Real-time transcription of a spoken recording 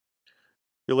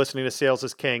You're listening to Sales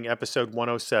is King, episode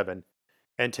 107.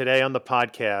 And today on the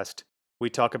podcast, we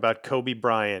talk about Kobe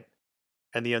Bryant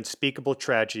and the unspeakable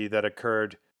tragedy that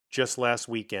occurred just last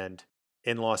weekend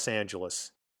in Los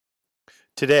Angeles.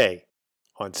 Today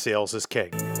on Sales is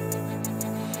King.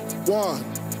 1,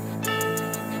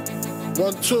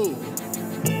 2.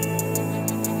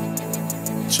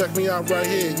 Check me out right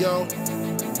here, yo.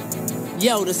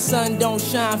 Yo, the sun don't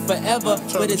shine forever,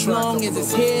 but as long as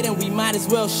it's here, then we might as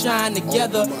well shine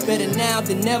together. Better now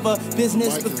than never,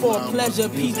 business before pleasure.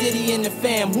 P. Diddy and the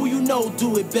fam, who you know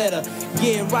do it better.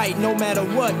 Yeah, right, no matter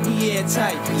what, we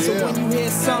airtight. So when you hear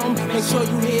something, make sure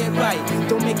you hear it right.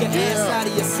 Don't make an ass out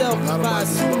of yourself by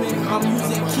assuming our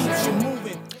music keeps you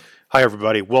moving. Hi,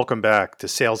 everybody. Welcome back to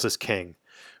Sales is King.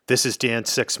 This is Dan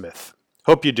Sixsmith.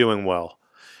 Hope you're doing well.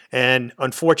 And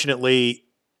unfortunately,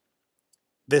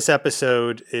 this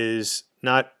episode is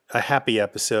not a happy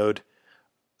episode.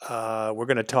 We're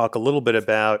going to talk a little bit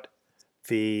about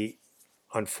the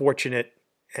unfortunate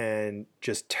and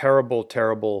just terrible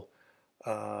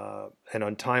and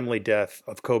untimely death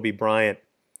of Kobe Bryant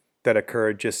that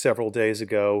occurred just several days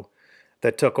ago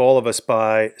that took all of us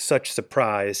by such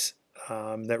surprise,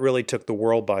 that really took the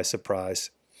world by surprise.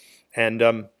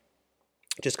 And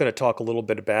just going to talk a little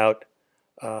bit about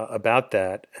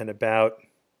that and about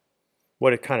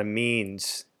what it kind of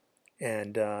means,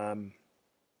 and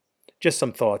just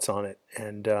some thoughts on it.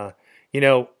 And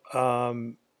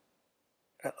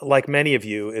like many of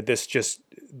you,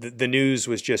 the news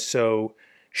was just so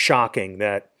shocking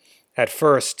that at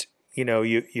first,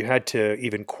 you had to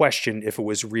even question if it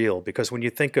was real, because when you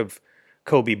think of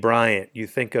Kobe Bryant, you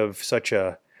think of such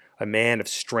a man of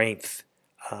strength,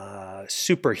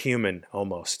 superhuman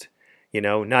almost,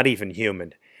 not even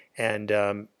human,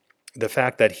 and the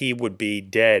fact that he would be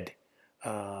dead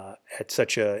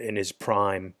in his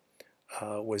prime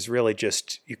was really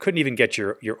just, you couldn't even get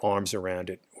your arms around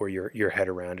it or your head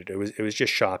around it. It was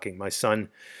just shocking. My son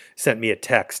sent me a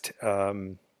text.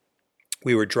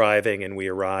 We were driving and we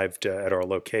arrived at our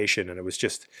location, and it was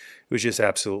just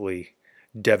absolutely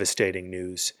devastating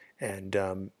news.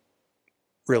 And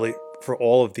really, for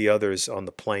all of the others on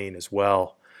the plane as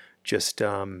well, just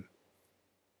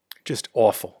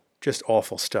awful. Just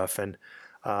awful stuff. And,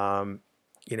 we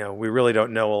really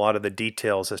don't know a lot of the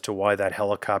details as to why that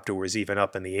helicopter was even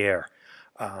up in the air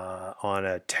on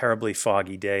a terribly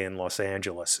foggy day in Los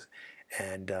Angeles.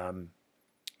 And,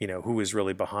 who was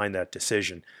really behind that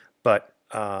decision. But,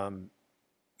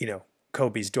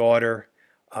 Kobe's daughter,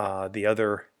 the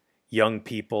other young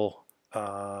people,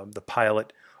 the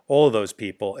pilot, all of those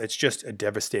people, it's just a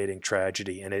devastating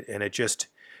tragedy. And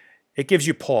it gives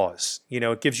you pause.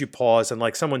 It gives you pause. And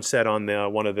like someone said on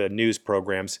one of the news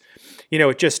programs,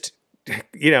 it just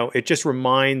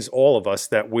reminds all of us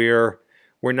that we're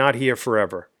not here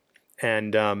forever.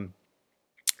 And, when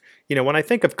I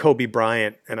think of Kobe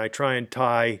Bryant and I try and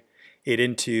tie it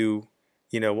into,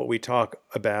 what we talk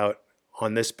about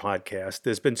on this podcast,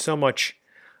 there's been so much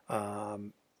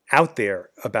out there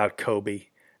about Kobe.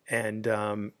 And,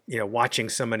 watching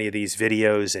so many of these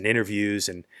videos and interviews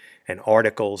and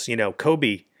articles,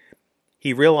 Kobe,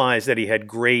 he realized that he had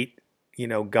great,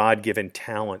 God-given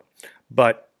talent,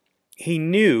 but he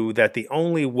knew that the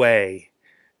only way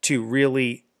to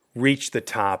really reach the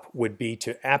top would be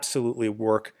to absolutely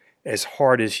work as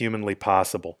hard as humanly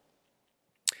possible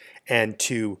and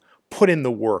to put in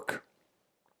the work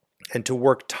and to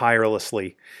work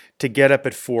tirelessly, to get up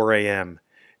at 4 a.m.,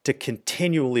 to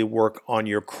continually work on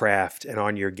your craft and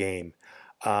on your game.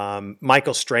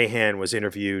 Michael Strahan was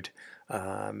interviewed,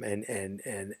 and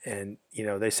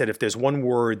they said, if there's one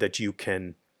word that you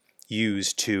can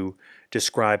use to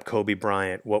describe Kobe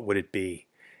Bryant, what would it be?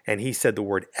 And he said the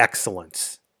word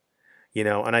excellence.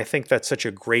 And I think that's such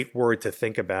a great word to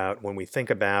think about when we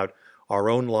think about our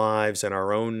own lives and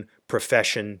our own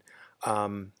profession.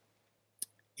 Is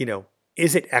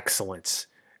it excellence?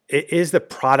 Is the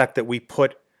product that we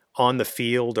put on the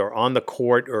field or on the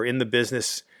court or in the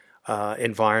business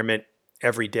environment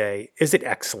every day, is it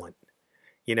excellent?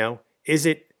 Is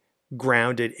it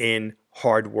grounded in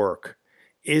hard work?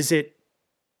 Is it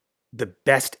the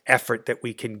best effort that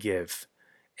we can give?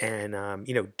 And,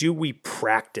 do we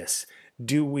practice?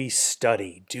 Do we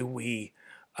study? Do we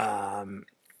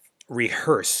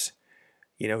rehearse?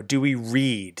 Do we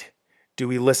read? Do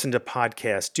we listen to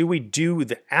podcasts? Do we do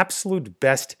the absolute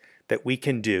best that we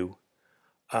can do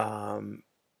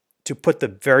to put the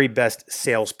very best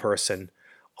salesperson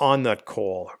on that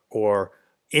call or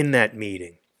in that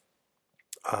meeting?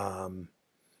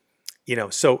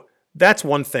 So that's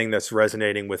one thing that's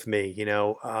resonating with me.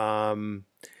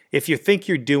 If you think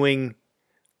you're doing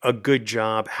a good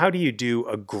job? How do you do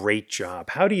a great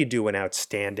job? How do you do an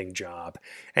outstanding job?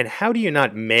 And how do you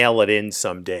not mail it in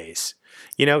some days?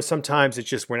 Sometimes it's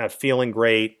just we're not feeling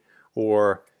great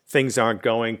or things aren't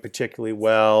going particularly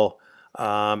well.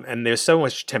 And there's so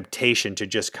much temptation to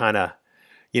just kind of,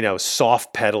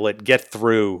 soft pedal it, get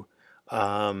through.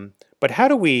 But how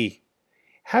do we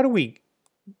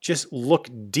just look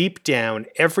deep down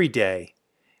every day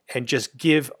and just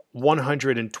give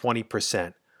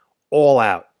 120% all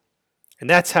out? And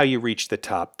that's how you reach the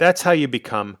top. That's how you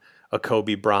become a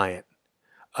Kobe Bryant.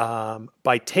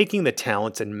 By taking the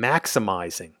talents and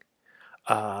maximizing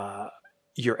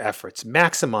your efforts,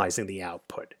 maximizing the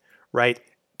output, right?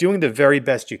 Doing the very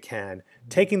best you can,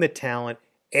 taking the talent,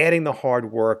 adding the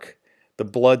hard work, the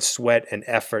blood, sweat, and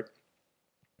effort,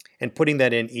 and putting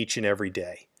that in each and every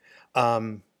day.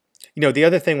 The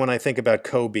other thing when I think about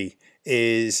Kobe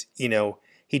is,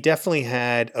 he definitely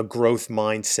had a growth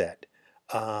mindset.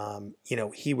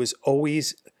 He was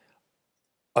always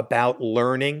about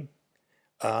learning.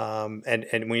 And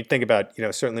when you think about,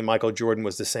 certainly Michael Jordan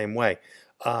was the same way.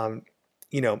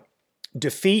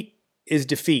 Defeat is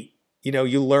defeat.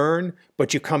 You learn,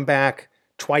 but you come back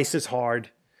twice as hard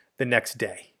the next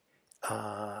day.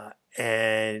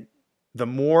 And the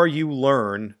more you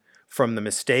learn from the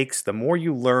mistakes, the more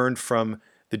you learn from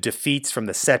the defeats, from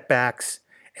the setbacks,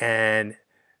 and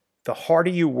the harder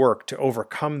you work to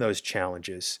overcome those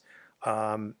challenges,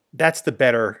 that's the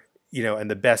better,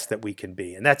 and the best that we can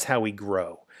be. And that's how we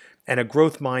grow. And a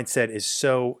growth mindset is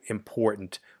so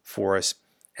important for us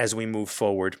as we move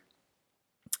forward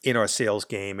in our sales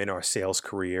game, in our sales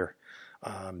career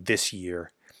this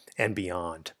year and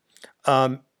beyond.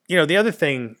 The other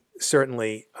thing,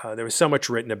 certainly, there was so much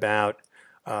written about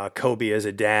Kobe as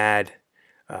a dad,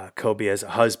 Kobe as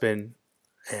a husband,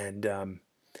 and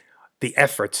the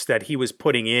efforts that he was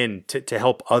putting in to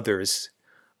help others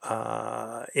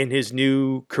in his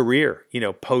new career,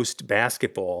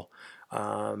 post-basketball.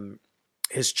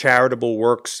 His charitable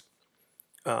works,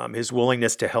 his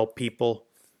willingness to help people,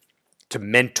 to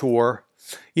mentor,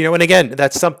 and again,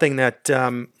 that's something that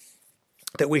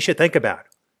that we should think about,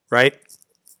 right?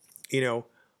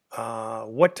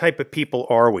 What type of people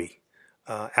are we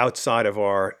outside of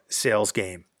our sales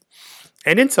game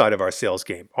and inside of our sales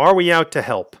game? Are we out to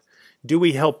help? Do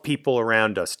we help people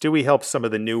around us? Do we help some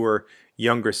of the newer,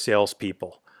 younger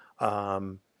salespeople?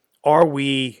 Are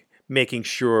we making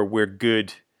sure we're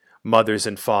good mothers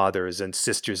and fathers and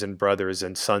sisters and brothers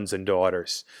and sons and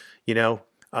daughters?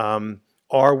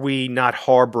 Are we not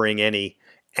harboring any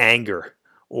anger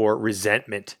or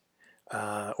resentment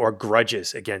or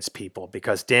grudges against people?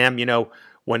 Because damn,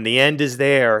 when the end is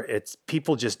there, it's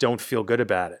people just don't feel good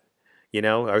about it.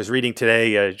 I was reading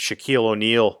today Shaquille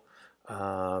O'Neal,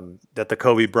 that the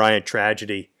Kobe Bryant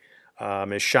tragedy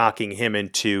is shocking him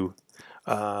into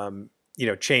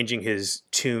changing his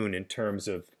tune in terms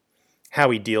of how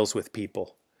he deals with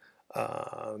people.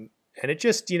 And it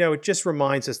just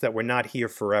reminds us that we're not here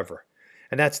forever.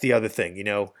 And that's the other thing,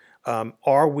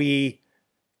 are we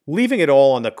leaving it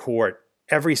all on the court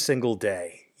every single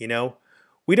day?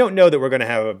 We don't know that we're going to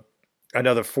have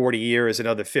another 40 years,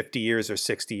 another 50 years or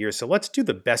 60 years. So let's do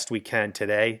the best we can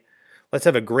today. Let's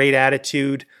have a great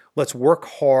attitude. Let's work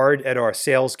hard at our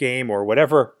sales game or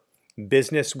whatever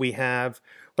business we have.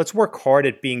 Let's work hard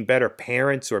at being better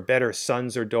parents or better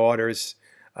sons or daughters,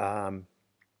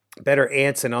 better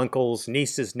aunts and uncles,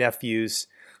 nieces, nephews,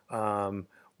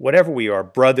 whatever we are,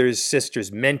 brothers,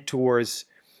 sisters, mentors.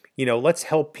 Let's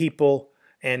help people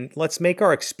and let's make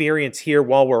our experience here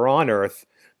while we're on earth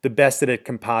the best that it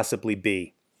can possibly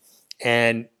be.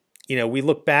 And, we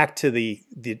look back to the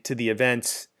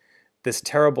events, this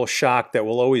terrible shock that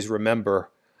we'll always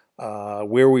remember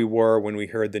where we were when we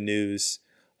heard the news,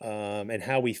 and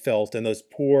how we felt, and those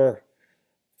poor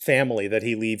family that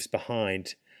he leaves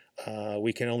behind.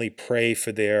 We can only pray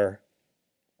for their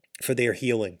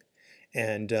healing,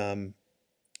 and our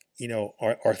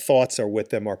thoughts are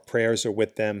with them, our prayers are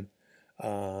with them,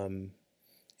 and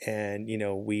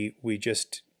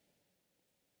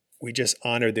we just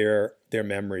honor their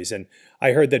memories. And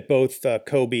I heard that both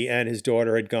Kobe and his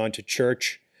daughter had gone to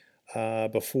church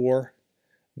before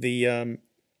the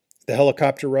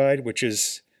helicopter ride, which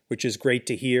is great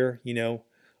to hear.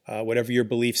 Whatever your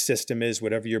belief system is,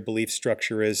 whatever your belief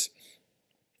structure is,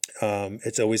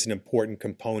 it's always an important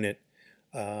component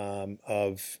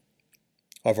of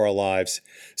our lives.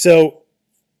 So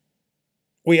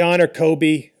we honor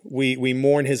Kobe. We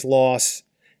mourn his loss,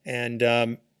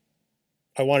 and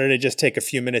I wanted to just take a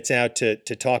few minutes out to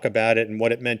talk about it and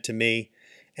what it meant to me,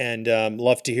 and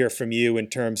love to hear from you in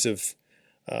terms of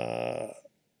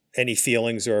any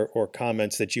feelings or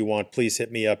comments that you want, please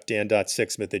hit me up,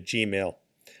 dan.sixsmith@gmail.com.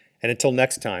 And until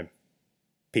next time,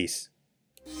 peace.